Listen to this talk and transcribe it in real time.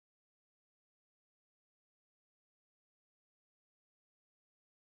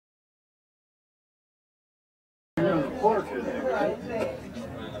Okay,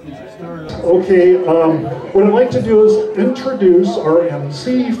 what I'd like to do is introduce our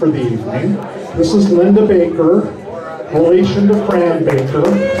MC for the evening. This is Linda Baker, relation to Fran Baker,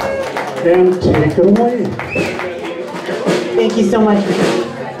 and take it away. Thank you so much.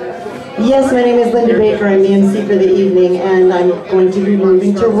 Yes, my name is Linda Baker. I'm the MC for the evening, and I'm going to be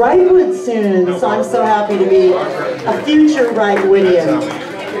moving to Wrightwood soon, so I'm so happy to be a future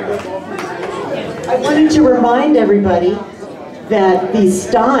Wrightwoodian. I wanted to remind everybody that these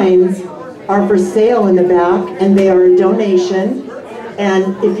steins are for sale in the back, and they are a donation.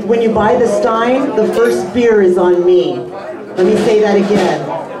 And when you buy the stein, the first beer is on me. Let me say that again.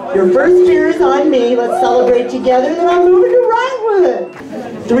 Your first beer is on me. Let's celebrate together that I'm moving to Wrightwood.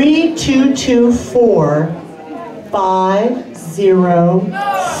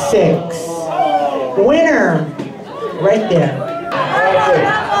 3224506. Winner, right there.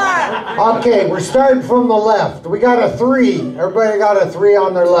 Okay, we're starting from the left. We got a 3. Everybody got a 3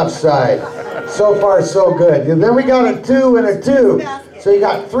 on their left side. So far, so good. And then we got a 2 and a 2. So you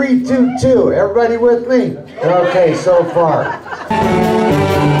got 3, 2, 2. Everybody with me? Okay, so far.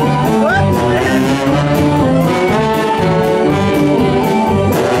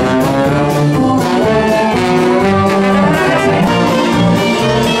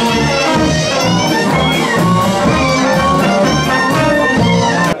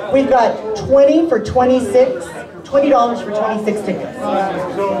 We've got $20 for 26 tickets.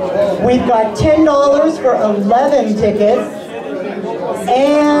 We've got $10 for 11 tickets.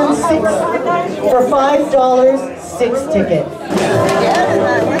 And for $5, 6 tickets.